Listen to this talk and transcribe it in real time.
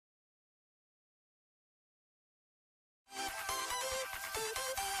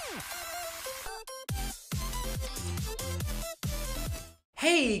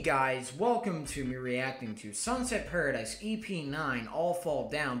Hey guys, welcome to me reacting to Sunset Paradise EP9 All Fall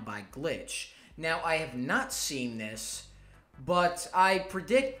Down by Glitch. Now, I have not seen this, but I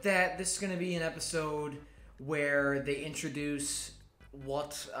predict that this is going to be an episode where they introduce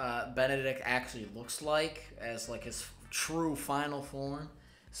what Benedict actually looks like as like his true final form.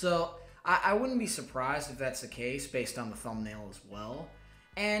 So, I wouldn't be surprised if that's the case based on the thumbnail as well.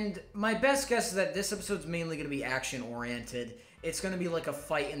 And my best guess is that this episode's mainly going to be action-oriented. It's going to be like a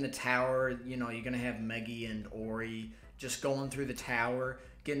fight in the tower. You know, you're going to have Meggy and Ori just going through the tower,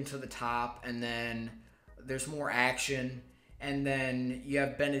 getting to the top, and then there's more action. And then you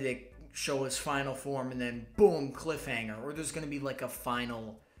have Benedict show his final form, and then boom, cliffhanger. Or there's going to be like a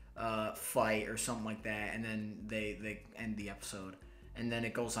final fight or something like that, and then they end the episode. And then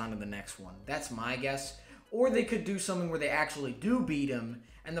it goes on to the next one. That's my guess. Or they could do something where they actually do beat him,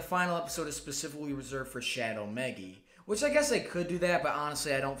 and the final episode is specifically reserved for Shadow Meggy. Which I guess they could do that, but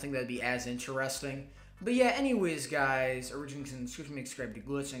honestly, I don't think that'd be as interesting. But yeah, anyways, guys, originally subscription, make subscribe to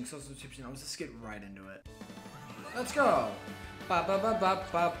Glitch, and social subscription. Let's just get right into it. Let's go. Ba ba ba ba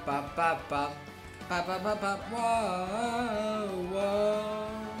ba ba ba ba ba ba ba ba. Whoa, whoa.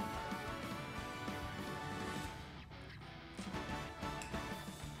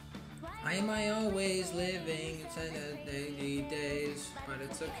 Why am I always living inside the daily days? But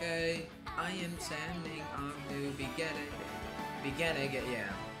it's okay. I am standing on the beginning,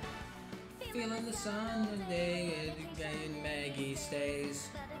 yeah. Feeling the sun one day and Meggy stays.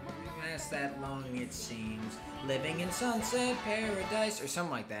 Past that long it seems. Living in Sunset Paradise or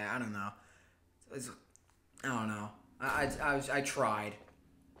something like that. I don't know. I don't know. I tried.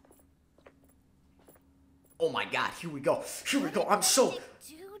 Oh my God! Here we go. Here we go. I'm so.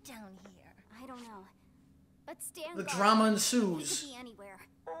 Down here. I don't know. But stand the guard. drama ensues. Could be anywhere.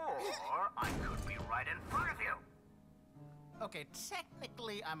 Or I could be right in front of you. Okay,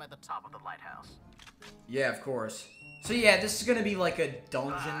 technically I'm at the top of the lighthouse. Yeah, of course. So yeah, this is gonna be like a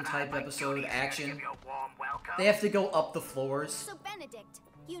dungeon type episode, action. They have to go up the floors. So Benedict,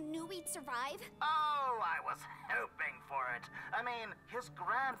 you knew we'd survive? Oh, I was hoping for it. I mean, his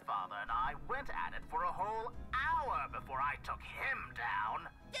grandfather and I went at it for a whole hour before I took him down.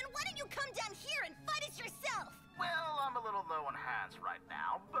 Then why don't you come down here and fight us yourself? Well, I'm a little low on hands right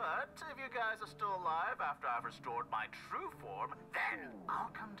now, but if you guys are still alive after I've restored my true form, then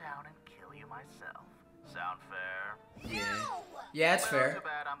I'll come down and kill you myself. Sound fair? Yeah. No! Yeah, it's fair. Too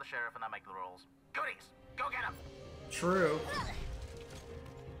bad, I'm the sheriff and I make the rules. Goodies, go get him! True.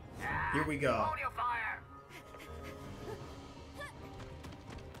 Here we go. Hold your fire!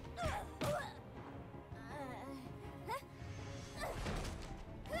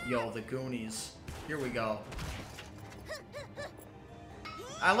 Yo, the Goonies. Here we go.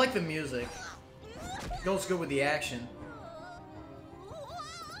 I like the music. Goes good with the action.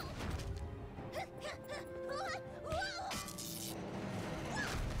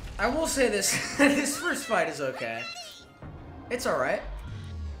 I will say this, this first fight is okay. It's alright.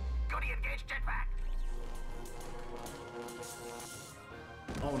 Goody, engage jetpack!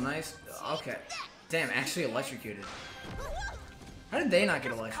 Oh, nice. Okay. Damn, actually electrocuted. How did they not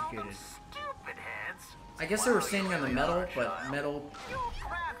get electrocuted? Stupid heads. I guess they were standing on the metal, but metal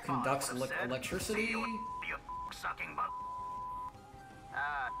conducts electricity? You sucking bug.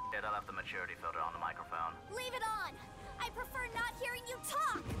 I'll have the maturity filter on the microphone. Leave it on! I prefer not hearing you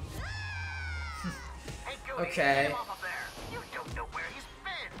talk! Hey, Goody, Okay. get him off of there. You don't know where he's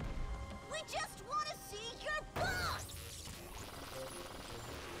been. We just want to see your boss!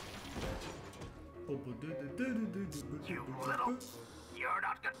 You little... You're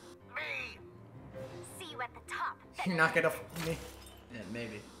not gonna... Me! See you at the top. You're not gonna f me? Yeah,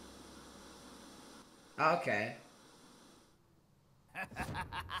 maybe. Okay.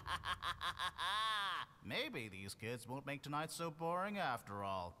 Maybe these kids won't make tonight so boring after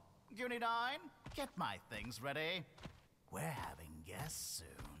all. Goonie 9, get my things ready. We're having guests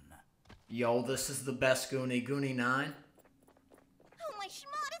soon. Yo, this is the best Goonie. Goonie 9. Oh, my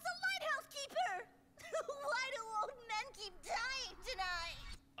schmott is a lighthouse keeper! Why do old men keep dying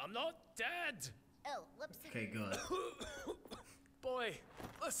tonight? I'm not dead! Oh, whoops. Okay, good. Boy,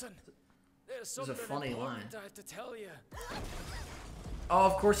 listen. There's a something funny important line. I have to tell you. Oh,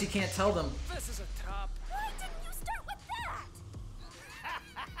 of course you can't tell them. This is a trap. Why didn't you start with that?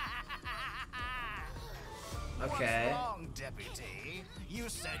 Okay. What's wrong, Deputy? You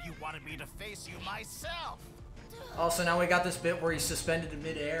said you wanted me to face you myself. Also, now we got this bit where he's suspended in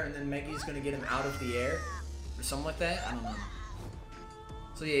midair, and then Meggy's gonna get him out of the air, or something like that. I don't know.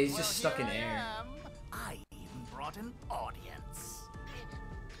 So yeah, he's just stuck in Here air. I am. I even brought an audience.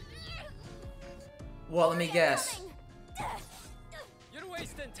 Well, let me guess. You're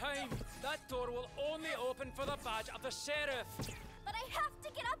in time. That door will only open for the badge of the sheriff. But I have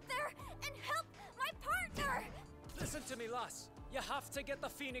to get up there and help my partner. Listen to me, lass. You have to get the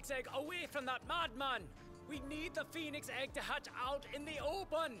Phoenix Egg away from that madman. We need the Phoenix Egg to hatch out in the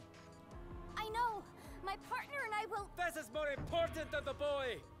open. I know. My partner and I will... This is more important than the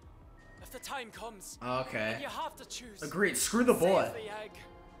boy. If the time comes, Okay. you have to choose. Agreed. Screw the boy. Save the egg.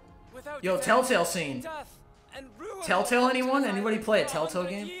 Without Yo, them, Telltale scene. death and ruin Telltale will anyone? come to Anybody this play a island for Telltale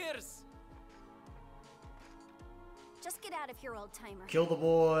 100 game? years. Just get out of here, old timer. Kill the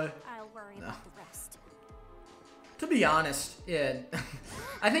boy. I'll worry about the rest. To be honest, yeah.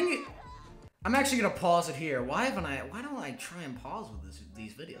 I think I'm actually gonna pause it here. Why don't I try and pause with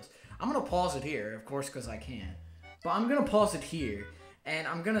these videos? I'm gonna pause it here, of course, because I can. But I'm gonna pause it here, and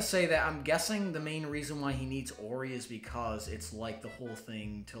I'm gonna say that I'm guessing the main reason why he needs Ori is because it's like the whole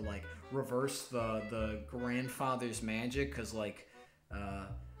thing to like reverse the grandfather's magic, because like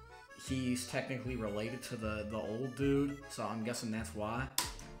he's technically related to the old dude, so I'm guessing that's why.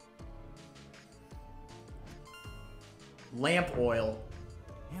 Lamp oil.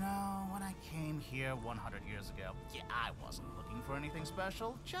 You know, when I came here 100 years ago, yeah, I wasn't looking for anything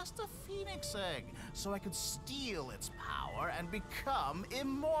special, just a Phoenix Egg, so I could steal its power and become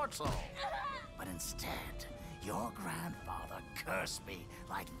immortal. But instead, your grandfather cursed me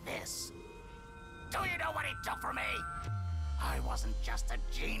like this. Do you know what he took from me? I wasn't just a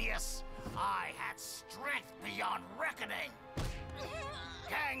genius. I had strength beyond reckoning.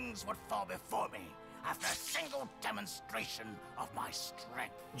 Gangs would fall before me after a single demonstration of my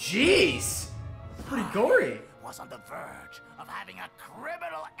strength. Jeez! Pretty gory. Was on the verge of having a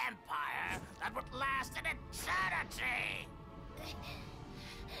criminal empire that would last an eternity.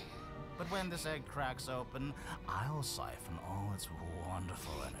 But when this egg cracks open, I'll siphon all its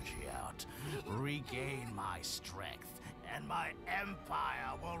wonderful energy out, regain my strength, and my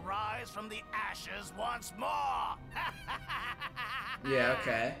empire will rise from the ashes once more. Yeah,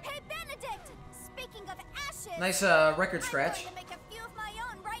 okay. Hey, Benedict! Speaking of ashes... Nice record scratch. I'm going to make a few of my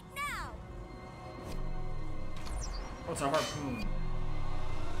own right now. Oh, it's a harpoon.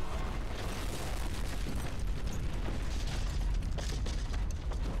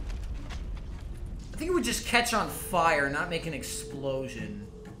 I think it would just catch on fire, not make an explosion.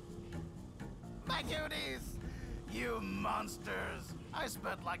 My cuties! You monsters! I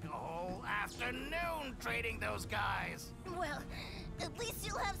spent like a whole afternoon trading those guys. Well, at least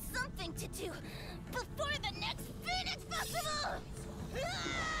you'll have something to do before the next Phoenix Festival!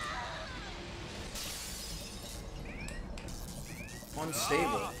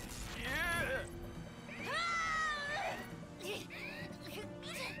 Unstable.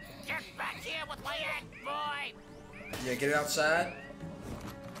 Get back here with my egg, boy! Yeah, get it outside.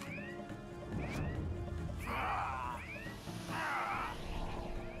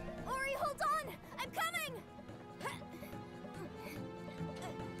 Ori, hold on! I'm coming!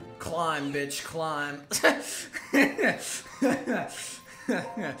 Climb, bitch, climb.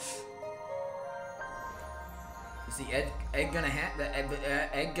 Is the egg gonna hatch? The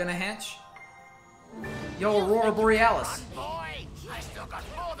egg gonna hatch? Yo, Aurora Borealis. Boy, I still got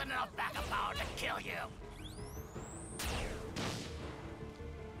more than enough backup power to kill you.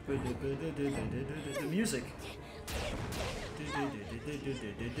 The music.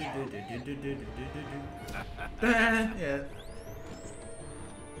 Yeah.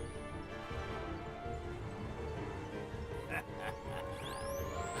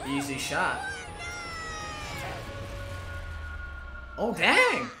 Easy shot. Oh,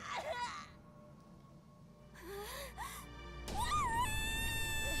 dang!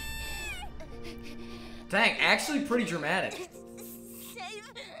 Dang, actually pretty dramatic. Save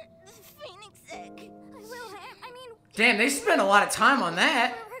the Phoenix Egg. I will. I mean... Damn, they spent a lot of time on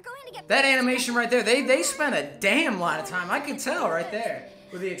that. We're going to get... That animation right there, they spent a damn lot of time. I could tell right there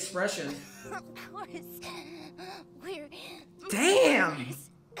with the expression. Of course. We're... Damn!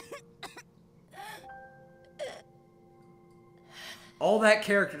 All that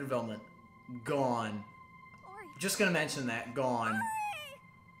character development, gone. Ori. Just gonna mention that, gone.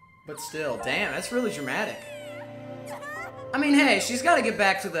 But still, damn, that's really dramatic. I mean, hey, she's gotta get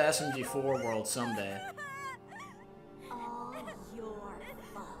back to the SMG4 world someday. All your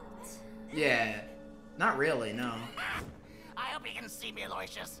fault. Yeah, not really, no. I hope you can see me,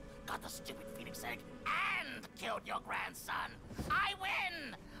 Aloysius. Got the stupid Phoenix Egg and killed your grandson. I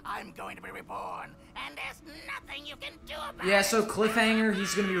win! I'm going to be reborn, and there's nothing you can do about it. Yeah, so Cliffhanger,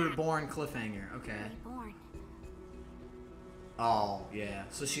 he's gonna be reborn Cliffhanger, okay. Born. Oh, yeah.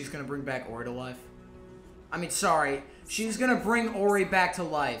 So she's gonna bring back Ori to life? I mean, sorry. She's gonna bring Ori back to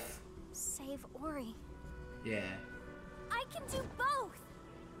life. Save Ori. Yeah. I can do both.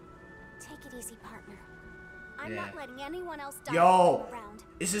 Take it easy, partner. I'm Yeah. not letting anyone else die Yo, around.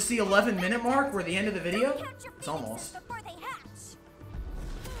 is this the 11-minute mark? We're the end of the video? Don't catch your It's phoenixes almost. before they hatch.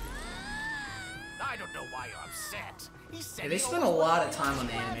 I don't know why you're upset. He said Yeah, they he spent a always lot of wanted time on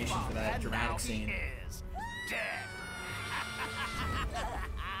to the animation for that and dramatic now he scene. is dead.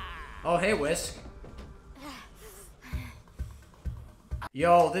 Oh, hey, Whisk.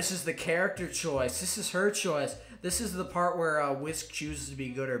 Yo, this is the character choice. This is her choice. This is the part where Whisk chooses to be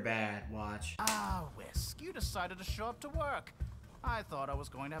good or bad. Watch. Ah, Whisk, you decided to show up to work. I thought I was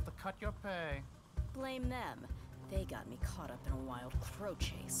going to have to cut your pay. Blame them. They got me caught up in a wild crow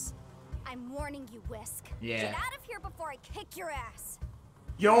chase. I'm warning you, Whisk. Yeah. Get out of here before I kick your ass.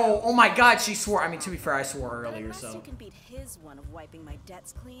 Yo, oh my god, she swore. I mean, to be fair, I swore But earlier, unless so. you can beat his one of wiping my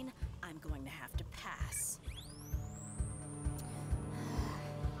debts clean, I'm going to have to pass.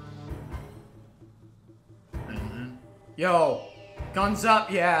 Yo, guns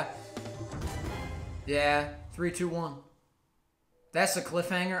up, yeah. Yeah, 3, 2, 1. That's a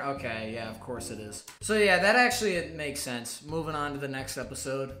cliffhanger? Okay, yeah, of course it is. So yeah, that actually it makes sense. Moving on to the next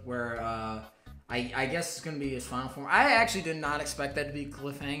episode where I guess it's gonna be his final form. I actually did not expect that to be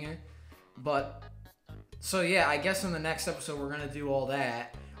cliffhanger. But so yeah, I guess in the next episode we're gonna do all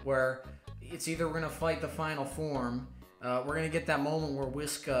that where it's either we're gonna fight the final form, we're gonna get that moment where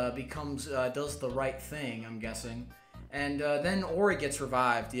Whisk becomes does the right thing, I'm guessing. And then Ori gets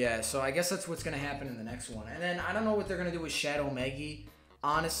revived, yeah. So I guess that's what's going to happen in the next one. And then I don't know what they're going to do with Shadow Megi.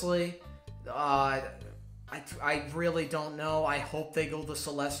 Honestly, I really don't know. I hope they go the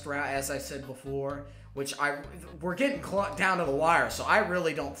Celeste route, as I said before. Which we're getting down to the wire, so I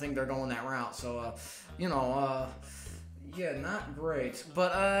really don't think they're going that route. So, yeah, not great.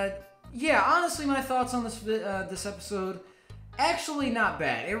 But, yeah, honestly, my thoughts on this episode, actually not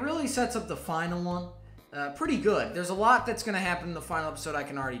bad. It really sets up the final one. Pretty good. There's a lot that's going to happen in the final episode, I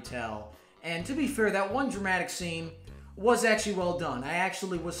can already tell. And to be fair, that one dramatic scene was actually well done. I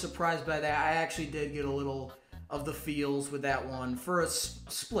actually was surprised by that. I actually did get a little of the feels with that one for a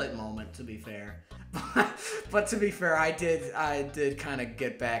split moment, to be fair. But to be fair, I did kind of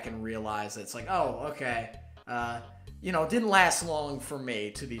get back and realize it's like, oh, okay. It didn't last long for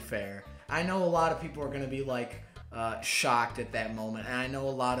me, to be fair. I know a lot of people are going to be, like, shocked at that moment, and I know a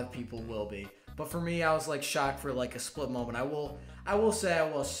lot of people will be. But for me, I was like shocked for like a split moment. I will say I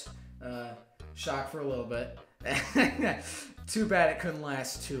was shocked for a little bit. Too bad it couldn't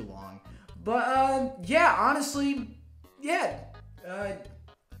last too long. But yeah, honestly, yeah,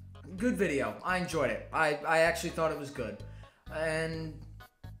 good video. I enjoyed it. I actually thought it was good. And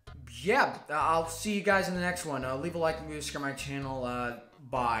yeah, I'll see you guys in the next one. Leave a like and subscribe to my channel.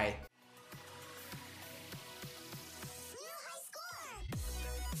 Bye.